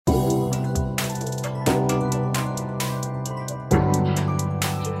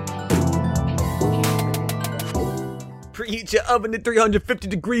preheat your oven to 350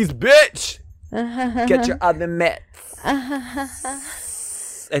 degrees, bitch. Get your oven mitts.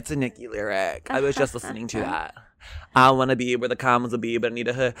 It's a Nicki lyric. I was just listening to that. I want to be where the commas will be, but I need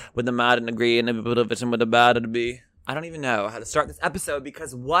a hood with the mod and agree and a bit of vision with the bad to be. I don't even know how to start this episode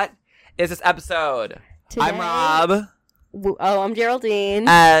because what is this episode? Today, I'm Rob. I'm Geraldine.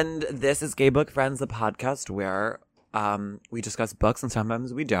 And this is Gay Book Friends, the podcast where we discuss books and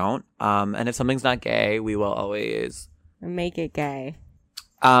sometimes we don't. And if something's not gay, we will always make it gay.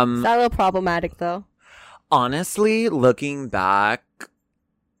 It's not a little problematic though. Honestly, looking back,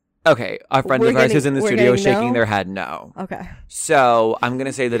 okay, our friend of ours who's in the studio shaking their head no. Okay. So I'm going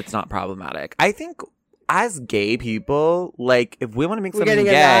to say that it's not problematic. I think as gay people, like, if we want to make something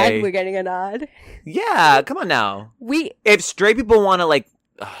gay... We're getting a nod. Yeah, come on now. If straight people want to, like,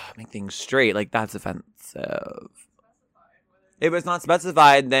 make things straight, like, that's offensive. If it's not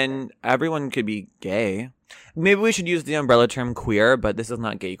specified, then everyone could be gay. Maybe we should use the umbrella term queer, but this is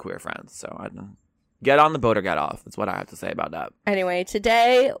not gay queer friends, so I don't know. Get on the boat or get off. That's what I have to say about that. Anyway,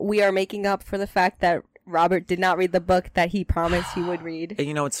 today we are making up for the fact that Robert did not read the book that he promised he would read. And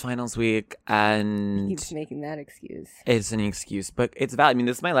you know, it's finals week, and... He keeps making that excuse. It's an excuse, but it's valid. I mean,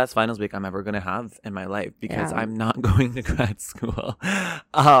 this is my last finals week I'm ever going to have in my life because I'm not going to grad school,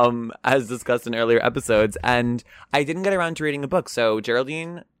 as discussed in earlier episodes, and I didn't get around to reading a book, so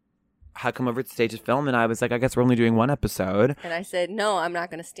Geraldine had come over to stage a film, and I was like, I guess we're only doing one episode. And I said, no, I'm not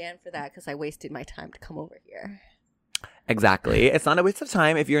going to stand for that because I wasted my time to come over here. Exactly. It's not a waste of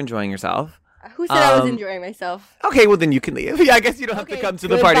time if you're enjoying yourself. Who said I was enjoying myself? Okay, well then you can leave. Yeah, I guess you don't have to come to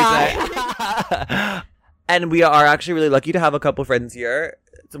the party tonight. And we are actually really lucky to have a couple friends here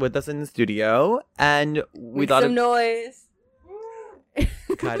with us in the studio, and we thought some noise.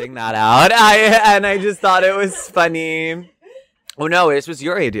 Cutting that out. I just thought it was funny. Oh no, this was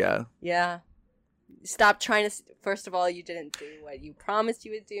your idea. Yeah. Stop trying to... First of all, you didn't do what you promised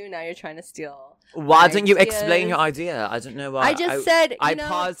you would do. Now you're trying to steal. Why didn't you explain your idea? I don't know why. I just said... I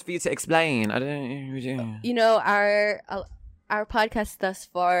paused for you to explain. I don't know. You know, our podcast thus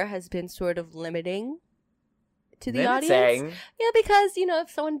far has been sort of limiting to the audience. Yeah, because, you know,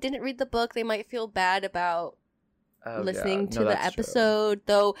 if someone didn't read the book, they might feel bad about... listening to the episode. True.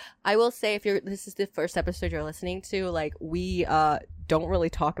 Though I will say, if this is the first episode you're listening to, like, we don't really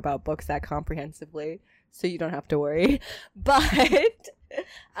talk about books that comprehensively, so you don't have to worry. But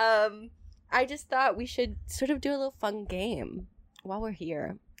I just thought we should sort of do a little fun game while we're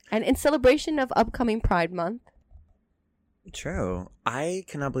here, and in celebration of upcoming Pride Month. True. I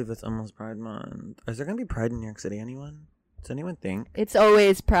cannot believe it's almost Pride Month. Is there gonna be Pride in New York City? Anyone? Does anyone think? It's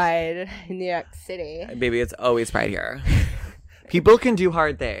always Pride in New York City. Baby, it's always Pride here. People can do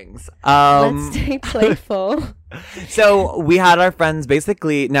hard things. Let's stay playful. So we had our friends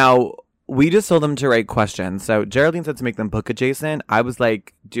basically. Now, we just told them to write questions. So Geraldine said to make them book adjacent. I was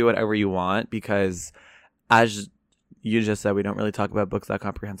like, do whatever you want because as you just said, we don't really talk about books that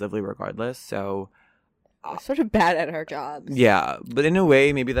comprehensively regardless. So... We're sort of bad at our jobs. Yeah, but in a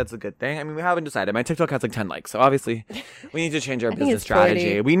way, maybe that's a good thing. I mean, we haven't decided. My TikTok has like 10 likes, so obviously we need to change our business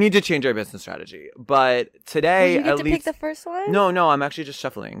strategy. 40. We need to change our business strategy. But today, you get to pick the first one? No, I'm actually just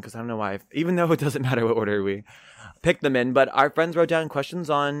shuffling because I don't know why. Even though it doesn't matter what order we pick them in, but our friends wrote down questions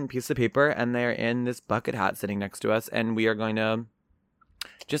on a piece of paper, and they're in this bucket hat sitting next to us, and we are going to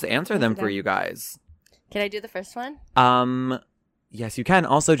just answer them for you guys. Can I do the first one? Yes, you can.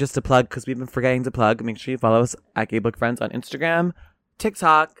 Also, just to plug, because we've been forgetting to plug, make sure you follow us at Gay Book Friends on Instagram,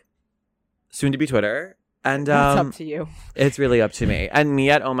 TikTok, soon to be Twitter. And that's up to you. It's really up to me. And me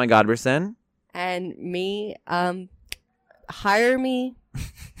at Oh My Godberson. And me, hire me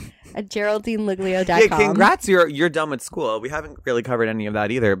at GeraldineLuglio.com. Yeah, congrats, you're done with school. We haven't really covered any of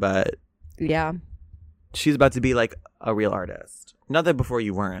that either, but... Yeah. She's about to be like a real artist. Not that before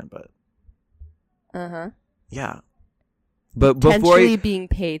you weren't, but... Uh-huh. Yeah. But before potentially being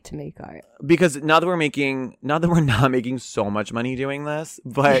paid to make art, because now that we're not making so much money doing this,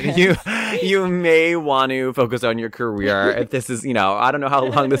 but you may want to focus on your career if this is, you know, I don't know how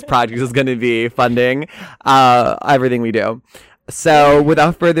long this project is going to be funding everything we do. So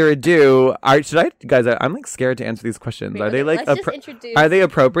without further ado, guys, I'm like scared to answer these questions. Are they like are they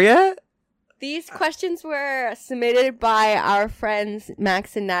appropriate? These questions were submitted by our friends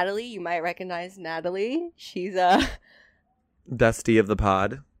Max and Natalie. You might recognize Natalie. She's a bestie of the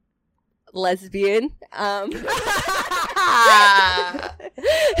pod. Lesbian.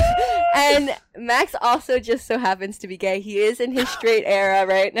 And Max also just so happens to be gay. He is in his straight era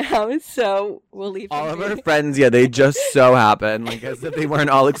right now, so we'll leave all of our friends. Yeah, they just so happen, like as if they weren't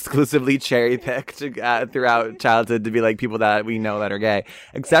all exclusively cherry picked throughout childhood to be like people that we know that are gay,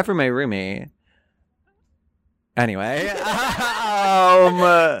 except for my roomie. Anyway.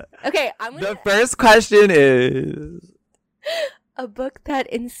 Okay, the first question is... A book that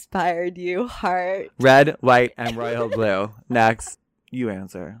inspired you, heart. Red, white, and royal blue. Next, you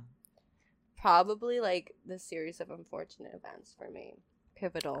answer. Probably like the series of unfortunate events for me.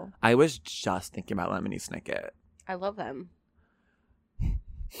 Pivotal. I was just thinking about Lemony Snicket. I love them.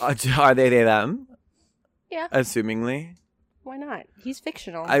 Are they them? Yeah. Assumingly. Why not? He's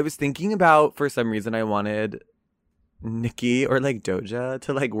fictional. I was thinking about, for some reason, I wanted Nicki or like Doja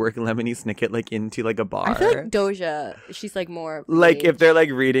to like work Lemony Snicket like into like a bar. I feel like Doja, she's like more like if they're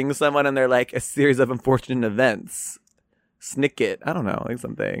like reading someone and they're like a series of unfortunate events. Snicket, I don't know, like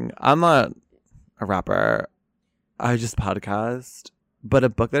something. I'm not a rapper. I just podcast. But a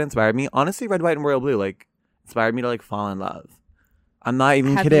book that inspired me, honestly, Red, White, and Royal Blue, like inspired me to like fall in love. I'm not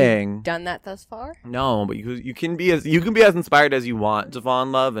even kidding. Have you done that thus far? No, but you can be as inspired as you want to fall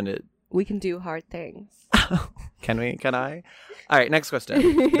in love, and we can do hard things. Can we? Can I? All right, next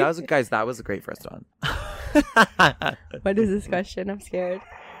question. That was a great first one. What is this question? I'm scared.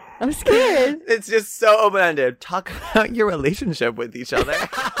 It's just so open-ended. Talk about your relationship with each other.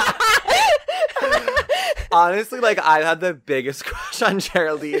 Honestly, like I had the biggest crush on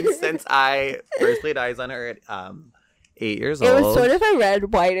Geraldine since I first laid eyes on her at 8 years old. It was sort of a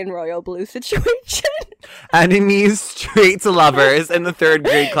red, white, and royal blue situation. Enemies straight to lovers in the 3rd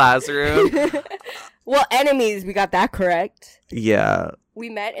grade classroom. Well, enemies, we got that correct. Yeah. We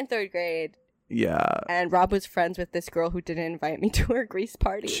met in 3rd grade. Yeah. And Rob was friends with this girl who didn't invite me to her Grease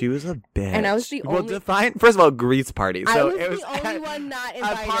party. She was a bitch. And I was the only... First of all, Grease party. So I was the only one not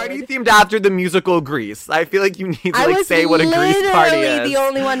invited. A party themed after the musical Grease. I feel like you need to say what a Grease party is. I was the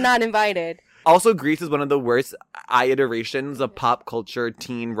only one not invited. Also, Grease is one of the worst iterations of pop culture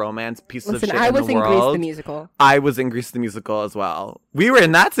teen romance pieces of shit in the world. I was in Grease the musical. I was in Grease the musical as well. We were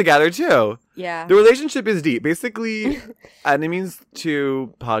in that together too. Yeah. The relationship is deep. Basically, enemies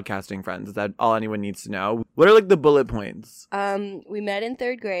to podcasting friends. Is that all anyone needs to know? What are like the bullet points? We met in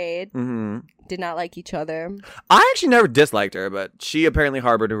 3rd grade. Mm-hmm. Did not like each other. I actually never disliked her, but she apparently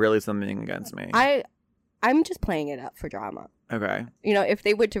harbored really something against me. I'm just playing it up for drama. Okay. You know, if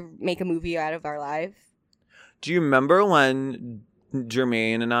they were to make a movie out of our life. Do you remember when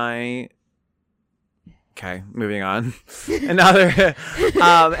Jermaine and I... Okay, moving on. And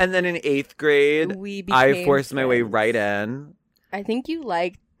then in 8th grade, I forced my way right in. I think you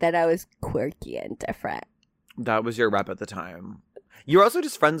liked that I was quirky and different. That was your rep at the time. You were also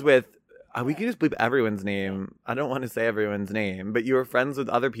just friends with... we can just bleep everyone's name. I don't want to say everyone's name, but you were friends with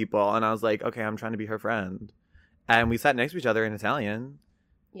other people, and I was like, okay, I'm trying to be her friend. And we sat next to each other in Italian.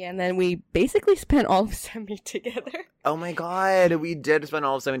 Yeah, and then we basically spent all of semi together. Oh my god, we did spend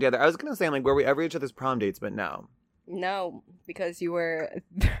all of semi together. I was going to say, like, were we ever each other's prom dates, but no. No, because you were...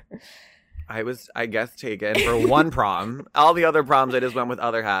 I was, I guess, taken for one prom. All the other proms, I just went with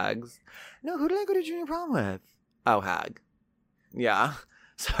other hags. No, who did I go to junior prom with? Oh, hag. Yeah.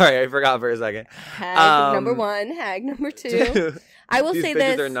 Sorry, I forgot for a second. Hag number 1, hag number 2. I will say this. These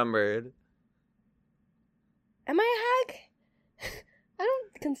pictures are numbered. Am I a hag? I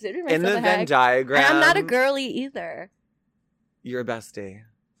don't consider myself in the a Venn hag. diagram. I'm not a girly either. You're a bestie.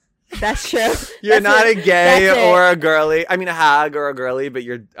 That's true. You're not a gay or a girly. I mean, a hag or a girly, but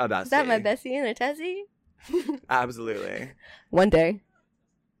you're a bestie. Is that my bestie and a Tessie? Absolutely. One day.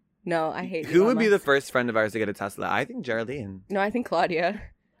 No, I hate you. Who would be the first friend of ours to get a Tesla? I think Geraldine. No, I think Claudia.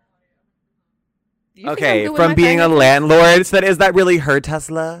 Okay, from being a landlord, so is that really her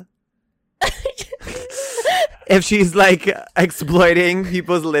Tesla? If she's like exploiting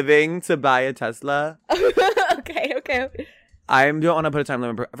people's living to buy a Tesla. Okay. I don't want to put a time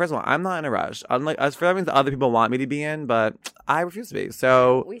limit. First of all, I'm not in a rush. Unlike us, for that means other people want me to be in, but I refuse to be.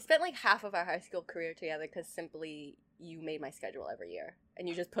 So we spent like half of our high school career together because simply you made my schedule every year and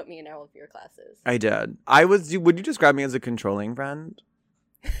you just put me in all of your classes. I did. Would you describe me as a controlling friend?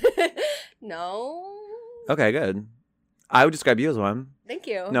 No. Okay, good. I would describe you as one. Thank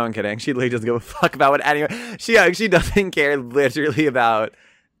you. No, I'm kidding. She literally doesn't give a fuck about what anyone... She actually doesn't care literally about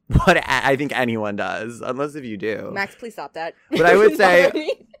what I think anyone does. Unless if you do. Max, please stop that. But I would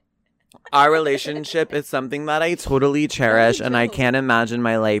say our relationship is something that I totally cherish. And I can't imagine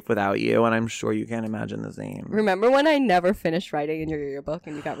my life without you. And I'm sure you can't imagine the same. Remember when I never finished writing in your yearbook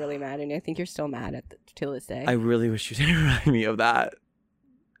and you got really mad? And I think you're still mad till this day. I really wish you didn't remind me of that.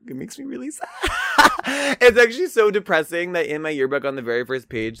 It makes me really sad. It's actually so depressing that in my yearbook on the very first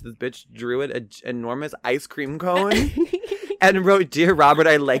page, this bitch drew an enormous ice cream cone and wrote, "Dear Robert,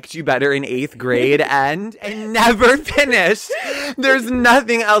 I liked you better in 8th grade," and never finished. There's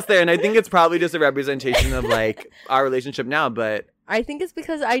nothing else there. And I think it's probably just a representation of like our relationship now, but I think it's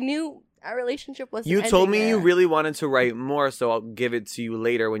because I knew our relationship wasn't. You told me you really wanted to write more, so I'll give it to you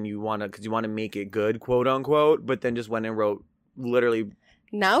later when you want to, because you want to make it good, quote unquote. But then just went and wrote literally.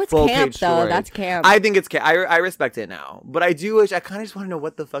 Now it's camp, though. Stories. That's camp. I think it's camp. I respect it now, but I do wish I kind of just want to know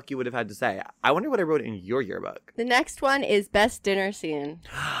what the fuck you would have had to say. I wonder what I wrote in your yearbook. The next one is best dinner scene.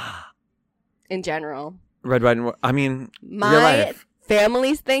 In general, Red, White, and I mean, my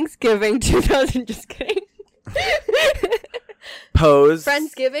family's Thanksgiving 2000. Just kidding. Pose.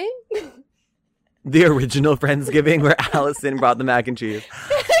 Friendsgiving? The original Friendsgiving where Allison brought the mac and cheese.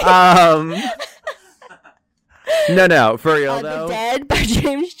 No, for real though. The Dead by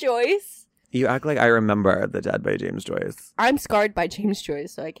James Joyce. You act like I remember The Dead by James Joyce. I'm scarred by James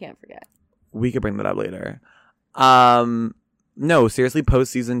Joyce, so I can't forget. We could bring that up later. No, seriously, Pose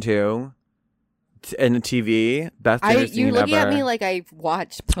season 2. In the TV, best dinner scene you're looking ever. At me like I've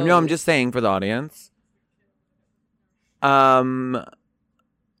watched Pose. No, I'm just saying for the audience. And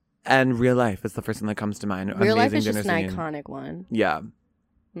Real Life is the first thing that comes to mind. Real Life is just an iconic one. Yeah.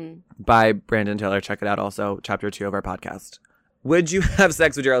 By Brandon Taylor. Check it out also. Chapter 2 of our podcast. Would you have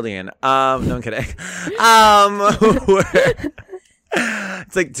sex with Geraldine? No, I'm kidding.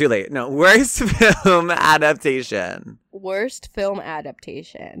 It's like too late. No, worst film adaptation. Worst film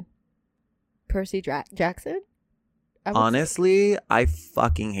adaptation. Percy Jackson? Honestly, I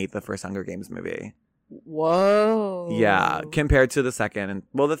fucking hate the first Hunger Games movie. Whoa. Yeah, compared to the second. And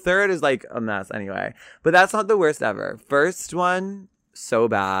well, the third is like a mess anyway. But that's not the worst ever. First one, so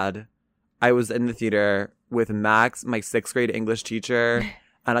bad. I was in the theater with Max, my 6th grade English teacher,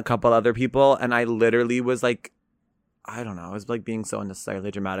 and a couple other people. And I literally was like, I don't know. I was like being so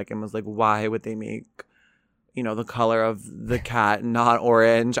unnecessarily dramatic and was like, why would they make, the color of the cat not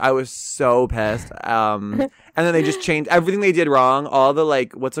orange? I was so pissed. And then they just changed everything they did wrong. All the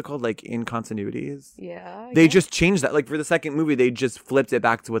what's it called? Incontinuities. Yeah. They just changed that. For the second movie, they just flipped it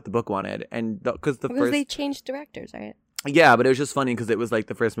back to what the book wanted. And because they changed directors, right? Yeah, but it was just funny because it was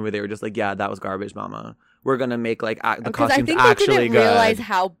the first movie they were just yeah, that was garbage, mama. We're gonna make the costumes actually good. I think they didn't realize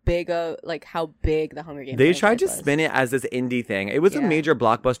how big the Hunger Games. They tried to spin it as this indie thing. It was a major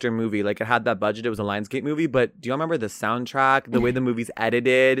blockbuster movie. It had that budget. It was a Lionsgate movie. But do you remember the soundtrack? The way the movie's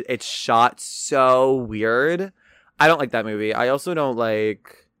edited, it's shot so weird. I don't like that movie. I also don't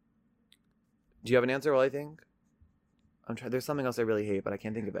like. Do you have an answer? While I think. I'm trying. There's something else I really hate, but I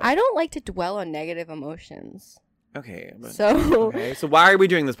can't think of it. I don't like to dwell on negative emotions. Okay. So why are we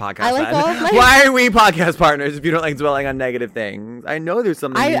doing this podcast then? Like, why are we podcast partners if you don't like dwelling on negative things? I know there's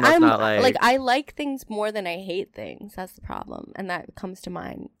something you must not like. I like things more than I hate things. That's the problem. And that comes to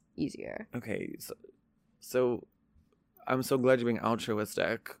mind easier. Okay. So I'm so glad you're being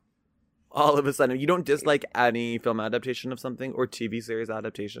altruistic. All of a sudden, you don't dislike any film adaptation of something or TV series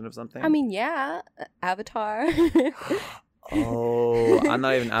adaptation of something? I mean, yeah. Avatar. Oh, I'm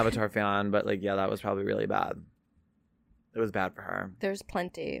not even an Avatar fan, but that was probably really bad. It was bad for her. There's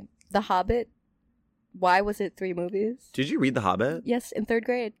plenty. The Hobbit. Why was it 3 movies? Did you read The Hobbit? Yes, in 3rd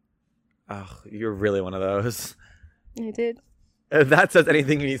grade. Oh, you're really one of those. I did. If that says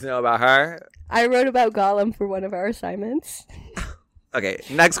anything you need to know about her. I wrote about Gollum for one of our assignments. Okay,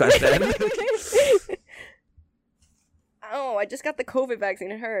 next question. Oh, I just got the COVID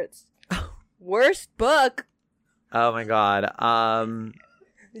vaccine. It hurts. Worst book. Oh my god.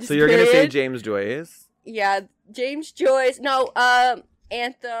 So you're gonna say James Joyce? Yeah, James Joyce. No,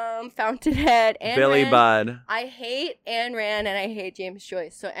 Anthem, Fountainhead, Ayn Billy Rand. Budd. I hate Ayn Rand and I hate James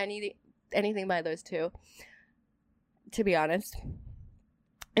Joyce. So anything by those two, to be honest,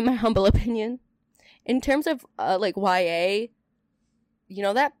 in my humble opinion. In terms of YA,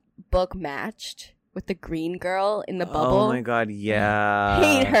 that book Matched with the green girl in the bubble. Oh my god, yeah.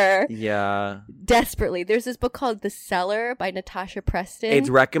 Hate her. Yeah. Desperately. There's this book called The Cellar by Natasha Preston. It's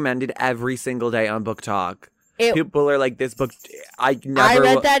recommended every single day on Book Talk. People are like, this book, I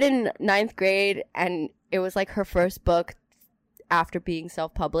read that in 9th grade, and it was her first book after being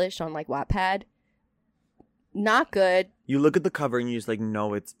self-published on Wattpad. Not good. You look at the cover and you just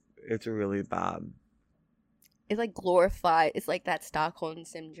no, it's really bad. It's glorified. It's that Stockholm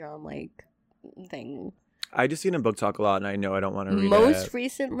Syndrome thing. I just seen a Book Talk a lot, and I know I don't want to read it. Most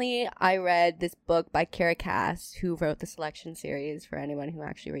recently, I read this book by Kara Cass, who wrote the Selection series for anyone who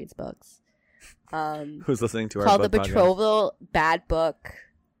actually reads books. Who's listening to our called book The Betrothal. Bad book.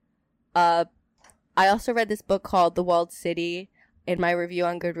 I also read this book called The Walled City. In my review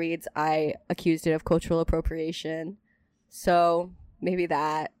on Goodreads, I accused it of cultural appropriation. So maybe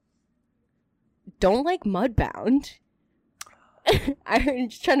that. Don't like Mudbound. I'm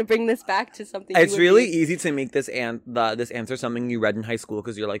just trying to bring this back to something. It's really easy to make this answer something you read in high school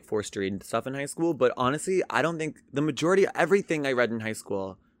because you're forced to read stuff in high school. But honestly, I don't think the majority of everything I read in high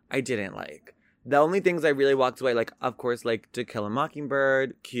school, I didn't like. The only things I really walked away, like, of course, like, To Kill a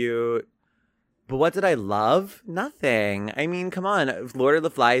Mockingbird, cute. But what did I love? Nothing. I mean, come on. Lord of the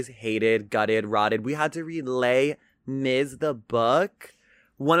Flies, hated, gutted, rotted. We had to read Les Mis, the book.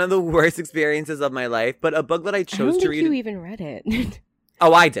 One of the worst experiences of my life, but a book that I chose to read. I don't think you even read it.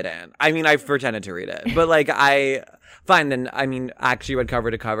 Oh, I didn't. I mean, I pretended to read it. But, like, fine, then, I mean, actually read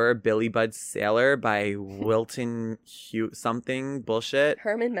cover to cover Billy Budd Sailor by Wilton Hughes something bullshit.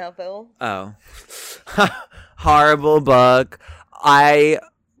 Herman Melville. Oh. Horrible book. I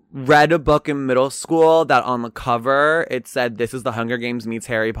read a book in middle school that on the cover, it said, "This is the Hunger Games meets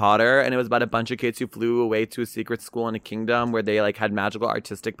Harry Potter." And it was about a bunch of kids who flew away to a secret school in a kingdom where they, like, had magical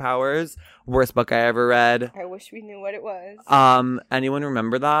artistic powers. Worst book I ever read. I wish we knew what it was. Anyone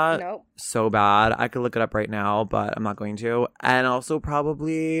remember that? Nope. So bad. I could look it up right now, but I'm not going to. And also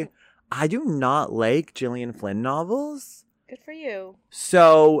probably, I do not like Gillian Flynn novels. Good for you.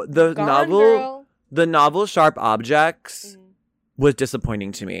 So the Gone Girl. The novel Sharp Objects was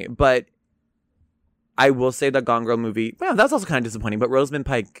disappointing to me, but I will say the Gone Girl movie, well, that's also kind of disappointing, but Rosamund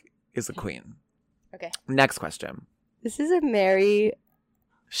Pike is a queen. Okay. Next question. This is a Mary...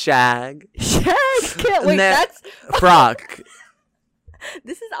 Shag. Wait, that's... Frock.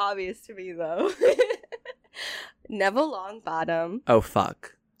 This is obvious to me, though. Neville Longbottom. Oh,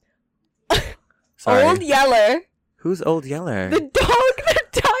 fuck. Sorry. Old Yeller. Who's Old Yeller? The dog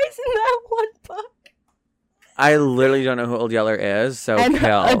that dies in that one book. I literally don't know who Old Yeller is, so and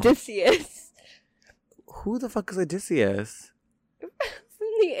kill. Odysseus. Who the fuck is Odysseus? From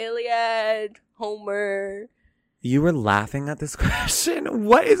the Iliad, Homer. You were laughing at this question?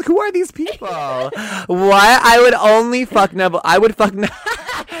 Who are these people? Why? I would only fuck Neville. I would fuck Neville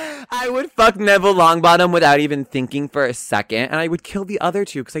Longbottom without even thinking for a second, and I would kill the other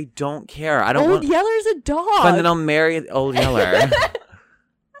two because I don't care. Old Yeller's a dog. And then I'll marry Old Yeller.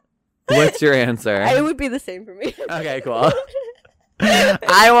 What's your answer? It would be the same for me. Okay, cool.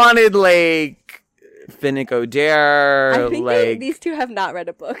 I wanted, like, Finnick Odair. I think these two have not read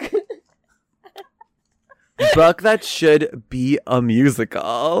a book. Book that should be a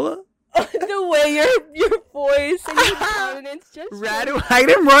musical. The way your voice and your countenance just... Red, white,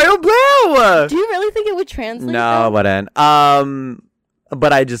 and royal blue! Do you really think it would translate? No, it wouldn't.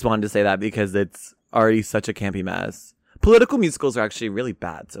 But I just wanted to say that because it's already such a campy mess. Political musicals are actually really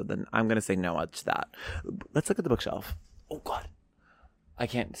bad, so then I'm going to say no to that. Let's look at the bookshelf. Oh, God. I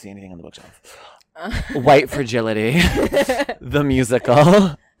can't see anything on the bookshelf. White Fragility. The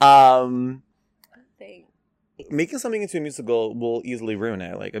musical. Making something into a musical will easily ruin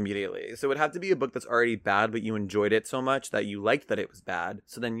it, like, immediately. So it would have to be a book that's already bad, but you enjoyed it so much that you liked that it was bad.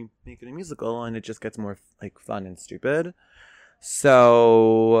 So then you make it a musical, and it just gets more, like, fun and stupid.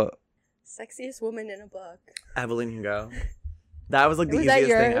 So... Sexiest woman in a book. Evelyn Hugo. That was, like, the easiest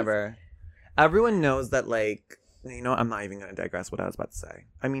thing ever. Everyone knows that, like... You know, I'm not even going to digress what I was about to say.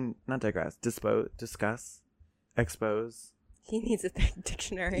 I mean, not digress. Discuss. Expose. He needs a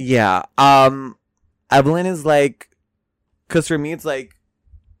dictionary. Yeah. Evelyn is like, because for me it's like,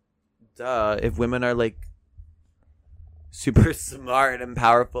 duh, if women are like super smart and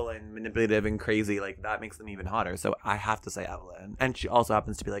powerful and manipulative and crazy, like that makes them even hotter. So I have to say Evelyn. And she also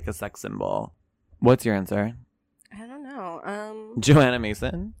happens to be like a sex symbol. What's your answer? I don't know. Joanna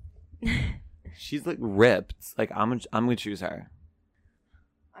Mason? She's like ripped. Like I'm gonna choose her.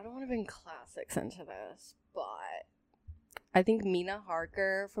 I don't want to bring classics into this, but I think Mina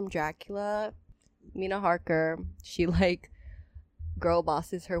Harker from Dracula. Mina Harker, she like girl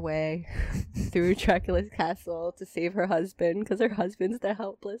bosses her way through Dracula's castle to save her husband because her husband's the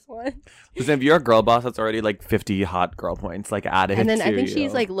helpless one. Listen, if you're a girl boss, that's already like 50 hot girl points like added. And then I think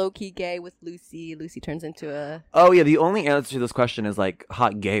she's like low-key gay with Lucy. Lucy turns into a... Oh yeah, the only answer to this question is like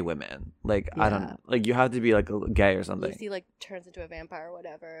hot gay women. Like yeah. I don't like you have to be like gay or something. Lucy like turns into a vampire or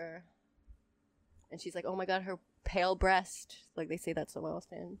whatever. And she's like, oh my god, her pale breast. Like they say that so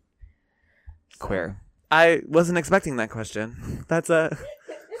often. So. Queer. I wasn't expecting that question. That's a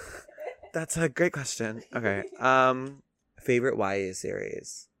great question. Okay. Favorite YA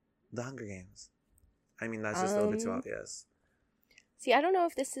series? The Hunger Games. I mean, that's just a little bit too obvious. See, I don't know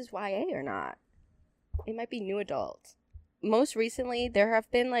if this is YA or not. It might be new adult. Most recently, there have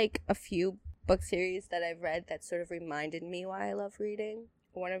been like a few book series that I've read that sort of reminded me why I love reading.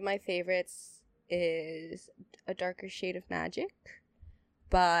 One of my favorites is A Darker Shade of Magic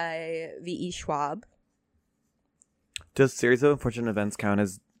by V.E. Schwab. Does Series of Unfortunate Events count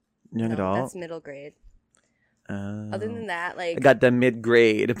as young adult? That's middle grade. Other than that, like... I got the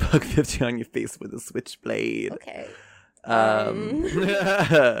mid-grade Buck 50 on your face with a switchblade. Okay. All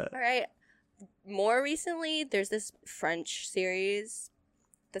right. More recently, there's this French series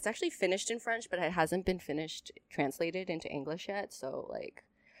that's actually finished in French, but it hasn't been translated into English yet. So, like,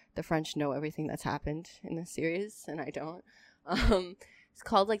 the French know everything that's happened in this series, and I don't. It's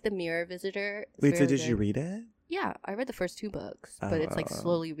called, like, The Mirror Visitor. Wait, so did you read it? Yeah, I read the first 2 books, but it's, like,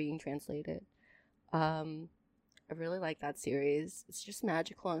 slowly being translated. I really like that series. It's just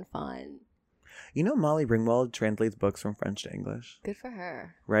magical and fun. You know, Molly Ringwald translates books from French to English. Good for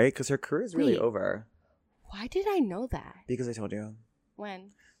her. Right? Because her career is really over. Why did I know that? Because I told you.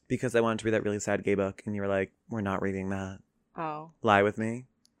 When? Because I wanted to read that really sad gay book, and you were like, we're not reading that. Oh. Lie With Me.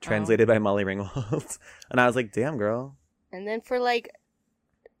 Translated by Molly Ringwald. And I was like, damn, girl. And then for, like,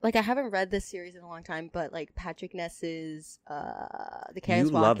 I haven't read this series in a long time, but, like, Patrick Ness's The Chaos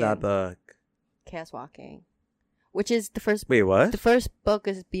Walking. You love that book. Chaos Walking. Which is the first... Wait, what? The first book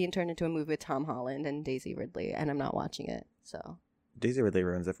is being turned into a movie with Tom Holland and Daisy Ridley, and I'm not watching it, so... Daisy Ridley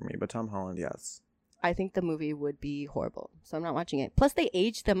ruins it for me, but Tom Holland, yes. I think the movie would be horrible, so I'm not watching it. Plus, they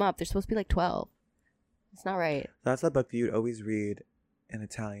aged them up. They're supposed to be, like, 12. It's not right. That's the book that you'd always read in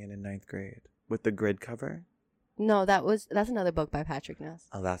Italian in 9th grade, with the grid cover? No, that's another book by Patrick Ness.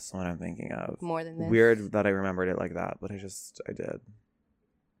 Oh, that's the one I'm thinking of. More Than This. Weird that I remembered it like that, but I did.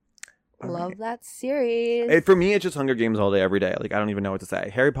 Love that series. For me, it's just Hunger Games all day, every day. Like, I don't even know what to say.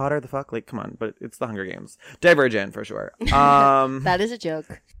 Harry Potter, the fuck? Like, come on. But it's the Hunger Games. Divergent, for sure. That is a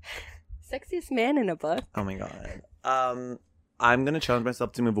joke. Sexiest man in a book. Oh, my God. I'm going to challenge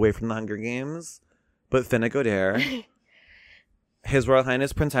myself to move away from the Hunger Games. But Finnick Odair. His Royal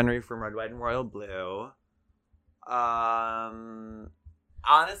Highness Prince Henry from Red, White, and Royal Blue. Honestly,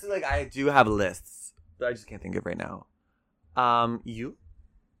 like, I do have lists. But I just can't think of right now. You?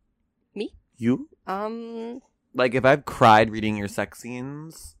 Me? You? Like, if I've cried reading your sex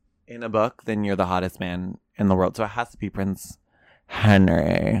scenes in a book, then you're the hottest man in the world. So it has to be Prince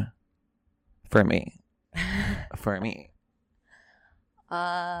Henry. For me.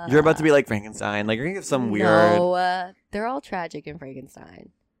 You're about to be like Frankenstein. Like, you're going to have some weird... No, they're all tragic in Frankenstein.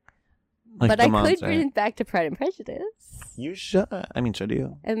 Like, but I could bring it back to Pride and Prejudice. You should. I mean, should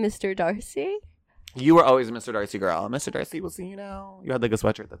you? And Mr. Darcy. You were always a Mr. Darcy girl. Mr. Darcy will see you now. You had like a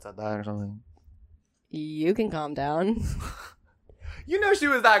sweatshirt that said that or something. You can calm down. You know she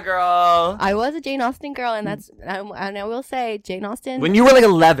was that girl. I was a Jane Austen girl, and I will say Jane Austen. When you were like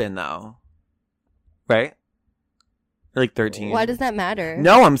 11, though, right? Or like 13. Why does that matter?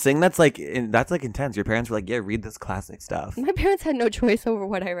 No, I'm saying that's like intense. Your parents were like, "Yeah, read this classic stuff." My parents had no choice over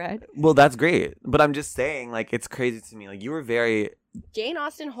what I read. Well, that's great, but I'm just saying, like, it's crazy to me. Like, you were very. Jane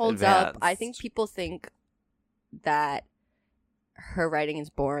Austen holds advanced. up. I think people think that her writing is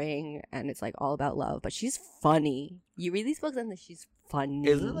boring and it's like all about love, but she's funny. You read these books and she's funny.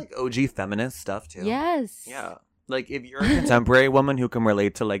 Isn't it like OG feminist stuff too? Yes. Yeah. Like, if you're a contemporary woman who can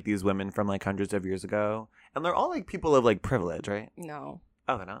relate to like these women from like hundreds of years ago, and they're all like people of like privilege, right? No.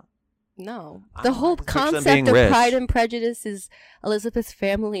 Oh, they're not. No. The whole concept of Pride and Prejudice is Elizabeth's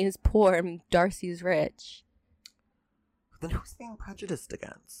family is poor and Darcy's rich. Then who's being prejudiced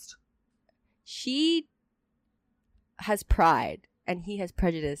against? She has pride, and he has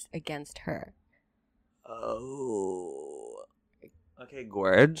prejudice against her. Oh. Okay,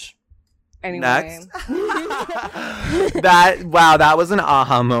 Gorge. Anyway. Next. That was an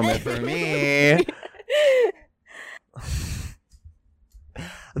aha moment for me.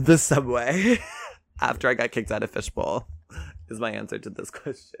 The subway, after I got kicked out of Fishbowl, is my answer to this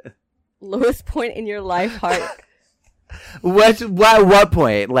question. Lowest point in your life, heart. What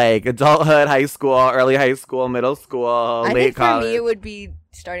point? Like adulthood, high school, early high school, middle school, late college? For me, it would be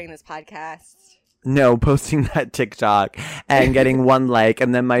starting this podcast. No, posting that TikTok and getting one like,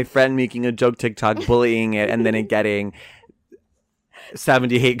 and then my friend making a joke TikTok, bullying it, and then it getting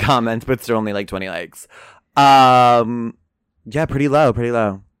 78 comments, but still only like 20 likes. Yeah, pretty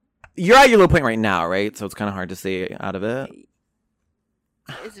low. You're at your low point right now, right? So it's kind of hard to see out of it.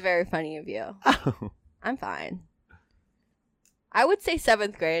 It's very funny of you. Oh. I'm fine. I would say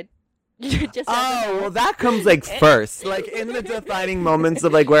 7th grade. Well, that comes like first, like in the defining moments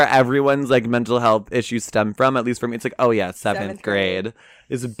of like where everyone's like mental health issues stem from. At least for me, it's like, oh yeah, 7th grade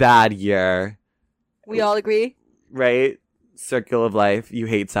is a bad year. We all agree, right? Circle of life. You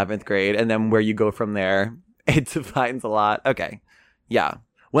hate 7th grade, and then where you go from there, it defines a lot. Okay, yeah.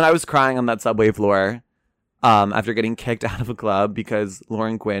 When I was crying on that subway floor, after getting kicked out of a club because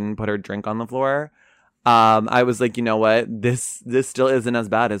Lauren Quinn put her drink on the floor. I was like, you know what? This still isn't as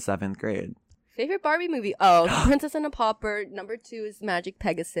bad as 7th grade. Favorite Barbie movie? Oh, Princess and the Pauper. Number 2 is Magic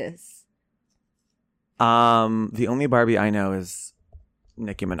Pegasus. The only Barbie I know is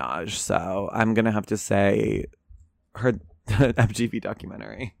Nicki Minaj, so I'm gonna have to say her MTV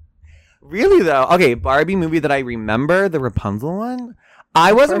documentary. Really though? Okay, Barbie movie that I remember, the Rapunzel one.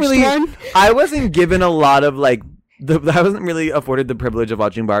 I wasn't given a lot of like I wasn't really afforded the privilege of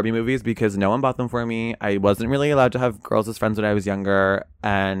watching Barbie movies because no one bought them for me. I wasn't really allowed to have girls as friends when I was younger,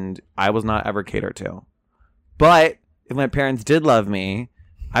 and I was not ever catered to. But if my parents did love me,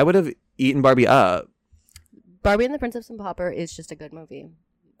 I would have eaten Barbie up. Barbie and the Princess and Pauper is just a good movie.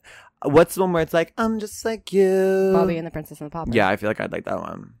 What's the one where it's like, I'm just like you? Barbie and the Princess and the Pauper. Yeah, I feel like I'd like that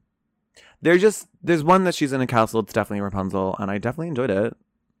one. There's one that she's in a castle. It's definitely Rapunzel, and I definitely enjoyed it.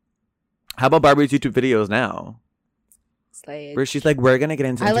 How about Barbie's YouTube videos now? Slade. Where she's like, we're going to get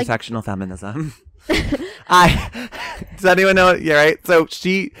into intersectional feminism. Does anyone know? Yeah, right? So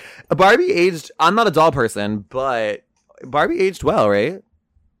Barbie aged, I'm not a doll person, but Barbie aged well, right?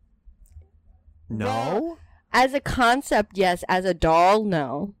 No? Well, as a concept, yes. As a doll,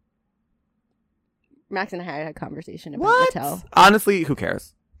 no. Max and I had a conversation about Mattel. Honestly, who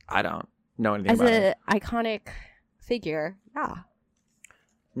cares? I don't know anything about it. As an iconic figure, yeah.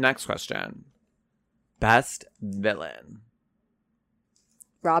 Next question. Best villain.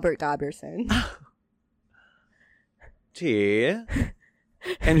 Robert Dobberson. Gee.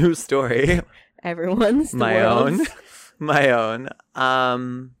 And whose story? Everyone's. My own.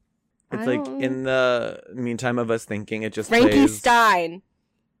 It's like in the meantime of us thinking, it just Frankie plays Stein.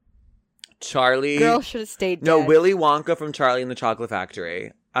 Charlie. Girl should have stayed dead. No, Willy Wonka from Charlie and the Chocolate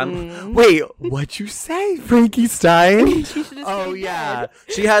Factory. Wait, what'd you say? Frankie Stein? Oh, yeah.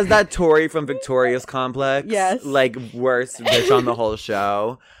 She has that Tori from Victorious complex. Yes. Like, worst bitch on the whole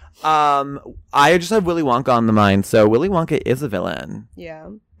show. I just have Willy Wonka on the mind. So Willy Wonka is a villain. Yeah.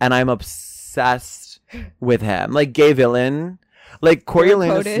 And I'm obsessed with him. Like, gay villain. Like,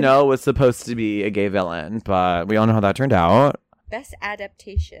 Coriolanus Snow was supposed to be a gay villain, but we all know how that turned out. Best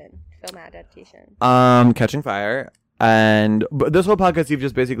adaptation. Film adaptation. Catching Fire. And this whole podcast, you've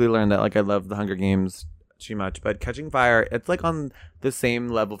just basically learned that, like, I love The Hunger Games too much. But Catching Fire, it's, like, on the same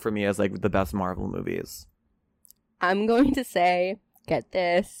level for me as, like, the best Marvel movies. I'm going to say, get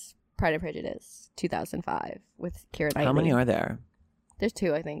this, Pride and Prejudice, 2005, with Keira Knightley. How many are there? There's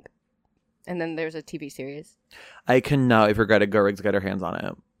 2, I think. And then there's a TV series. I cannot, if Greta Gerwig's got her hands on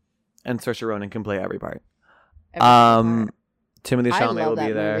it. And Saoirse Ronan can play every part. Timothée Chalamet will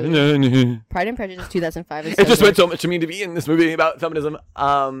be there. Pride and Prejudice 2005 is it just meant so much to me to be in this movie about feminism.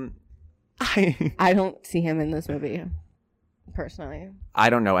 I don't see him in this movie, personally. I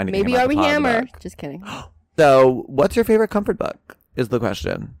don't know anything Maybe about Armie Hammer. Just kidding. So, what's your favorite comfort book, is the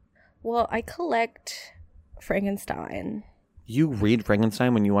question. Well, I collect Frankenstein. You read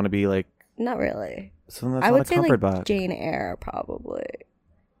Frankenstein when you want to be like... Not really. So that's I not would a say comfort like book. Jane Eyre, probably.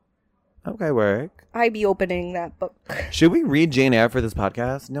 Okay, work. I'd be opening that book. Should we read Jane Eyre for this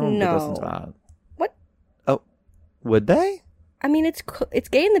podcast? No one would listen to that. What? Oh, would they? I mean, it's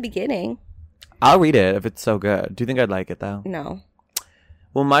gay in the beginning. I'll read it if it's so good. Do you think I'd like it, though? No.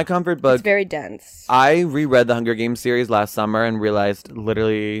 Well, my comfort book... It's very dense. I reread the Hunger Games series last summer and realized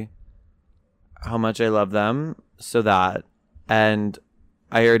literally how much I love them. And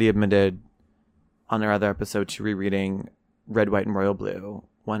I already admitted on our other episode to rereading Red, White, and Royal Blue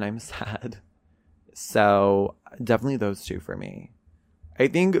when I'm sad. So definitely those 2 for me. I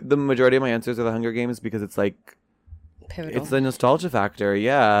think the majority of my answers are the Hunger Games because it's like... Pivotal. It's the nostalgia factor,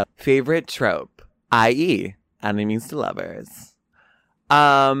 yeah. Favorite trope, i.e. enemies to lovers.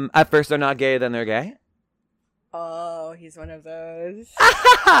 At first they're not gay, then they're gay. Oh, he's one of those.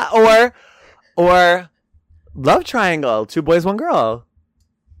 or love triangle, 2 boys, 1 girl.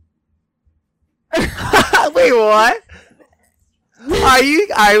 Wait, what? Are we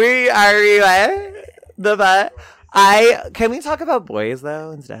what? Can we talk about boys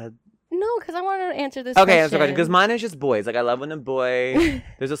though instead? No, because I want to answer this question. question. Because mine is just boys. Like, I love when a boy,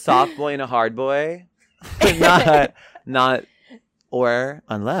 there's a soft boy and a hard boy. not or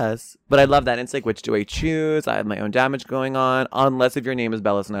unless, but I love that. It's like, which do I choose? I have my own damage going on. Unless if your name is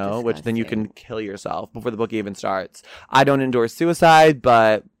Bella Snow, disgusting. Which then you can kill yourself before the book even starts. I don't endorse suicide,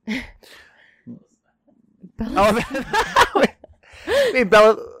 but... Wait, Bella...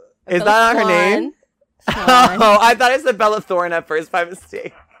 Is that not her name? Oh, I thought I said Bella Thorne at first by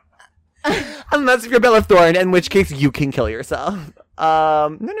mistake. Unless if you're Bella Thorne, in which case you can kill yourself.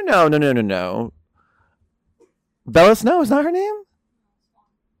 No. Bella Snow is not her name?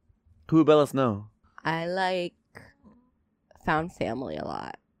 Who Bella Snow? I like Found Family a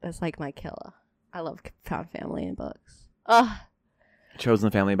lot. That's like my killer. I love Found Family in books. Ugh.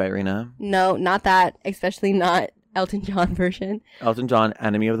 Chosen Family by Rena? No, not that. Especially not Elton John version. Elton John,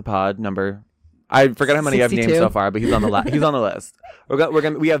 Enemy of the Pod, number... I forgot how many 62. I've named so far, but he's on the he's on the list. We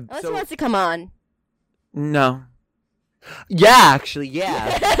have. Unless he wants to come on. No. Yeah, actually,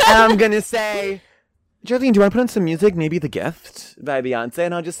 yeah. And I'm gonna say, Geraldine, do you want to put on some music? Maybe The Gift by Beyonce,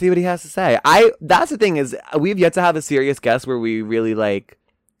 and I'll just see what he has to say. That's the thing is, we've yet to have a serious guest where we really like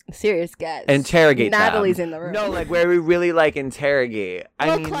serious guest interrogate Natalie's them. In the room. No, like where we really like interrogate.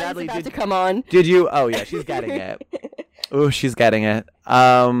 I mean, Natalie about to come on. Did you? Oh yeah, she's getting it. Oh, she's getting it.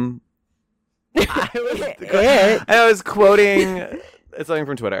 I was quoting something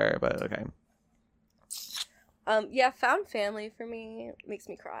from Twitter, but okay. Yeah, found family for me makes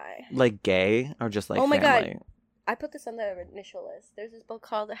me cry. Like gay or just like oh my family? God. I put this on the initial list. There's this book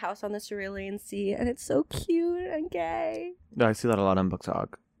called The House on the Cerulean Sea, and it's so cute and gay. No, I see that a lot on Book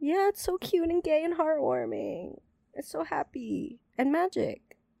Talk. Yeah, it's so cute and gay and heartwarming. It's so happy and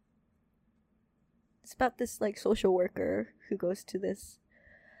magic. It's about this like social worker who goes to this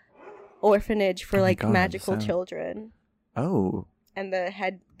orphanage for magical children. Oh. And the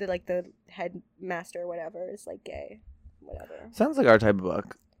headmaster or whatever is like gay. Whatever. Sounds like our type of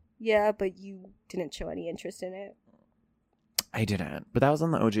book. Yeah, but you didn't show any interest in it. I didn't, but that was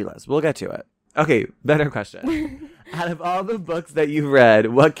on the OG list. We'll get to it. Okay, better question. Out of all the books that you've read,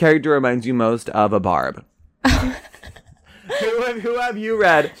 what character reminds you most of a Barb? Who have you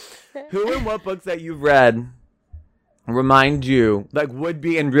read? Who and what books that you've read remind you, like, would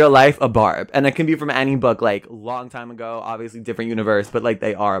be in real life a Barb? And it can be from any book, like, long time ago, obviously different universe, but, like,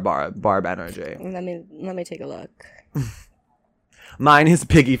 they are a Barb energy. Let me take a look. Mine is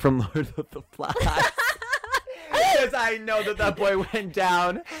Piggy from Lord of the Flies. Because I know that boy went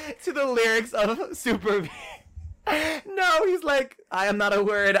down to the lyrics of Super V. No, he's like, I am not a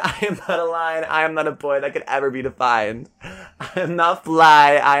word, I am not a line, I am not a boy that could ever be defined. I am not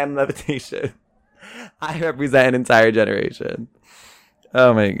fly, I am levitation. I represent an entire generation.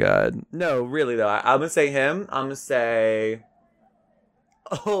 Oh my God. No, really though, I'm gonna say him. I'm gonna say,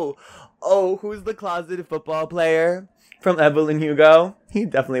 who's the closeted football player from Evelyn Hugo? He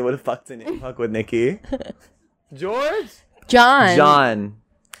definitely would have fuck with Nikki. John. I'm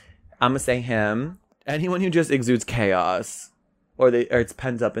gonna say him. Anyone who just exudes chaos, or it's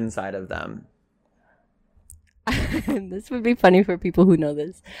pent up inside of them. This would be funny for people who know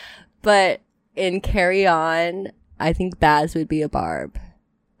this, but in Carry On, I think Baz would be a Barb,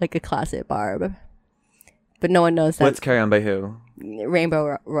 like a classic Barb. But no one knows that. What's Carry On by who?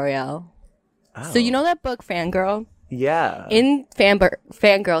 Rainbow Royale. Oh. So you know that book Fangirl? Yeah. In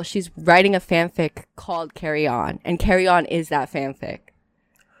Fangirl, she's writing a fanfic called Carry On, and Carry On is that fanfic.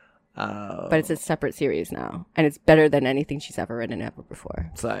 Oh. But it's a separate series now, and it's better than anything she's ever written ever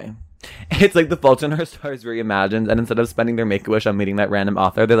before. Sorry. It's like The Fault in Our Stars reimagined, and instead of spending their Make-A-Wish on meeting that random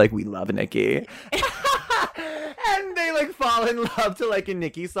author, they're like, we love Nikki. And they like fall in love to like a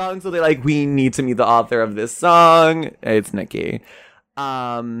Nikki song, so they're like, we need to meet the author of this song. It's Nikki.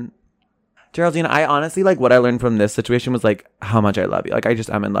 Geraldine, I honestly, like, what I learned from this situation was, like, how much I love you. Like, I just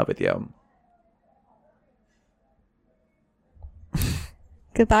am in love with you.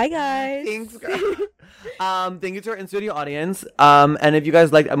 Goodbye, guys. Thanks, girl. Thank you to our in-studio audience. And if you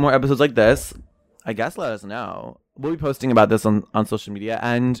guys like more episodes like this, I guess let us know. We'll be posting about this on social media.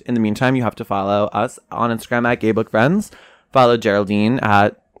 And in the meantime, you have to follow us on Instagram at GayBookFriends. Follow Geraldine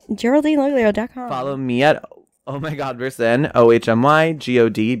at GeraldineLoglio.com. Follow me at Oh My God Berson,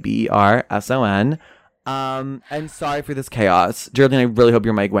 OHMYGODBERSON. And sorry for this chaos. Geraldine, I really hope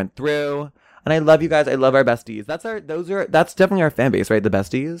your mic went through. And I love you guys. I love our besties. That's definitely our fan base, right? The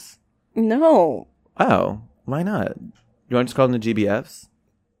besties? No. Oh, why not? You want to just call them the GBFs?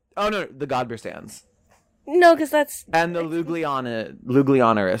 Oh no, the Godberstans. No, because that's and the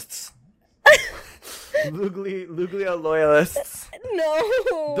Luglianarists. Luglio loyalists.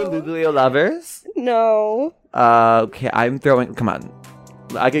 No. The Luglio lovers? No. Okay, come on.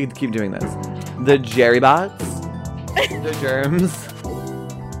 I could keep doing this. The Jerry bots. The germs.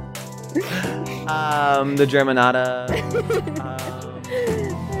 The Germanata.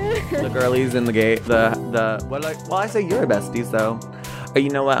 The girlies in the gate. Well, I say you're besties though. You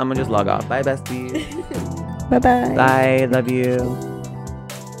know what? I'm gonna just log off. Bye, besties. Bye-bye. Bye. Love you.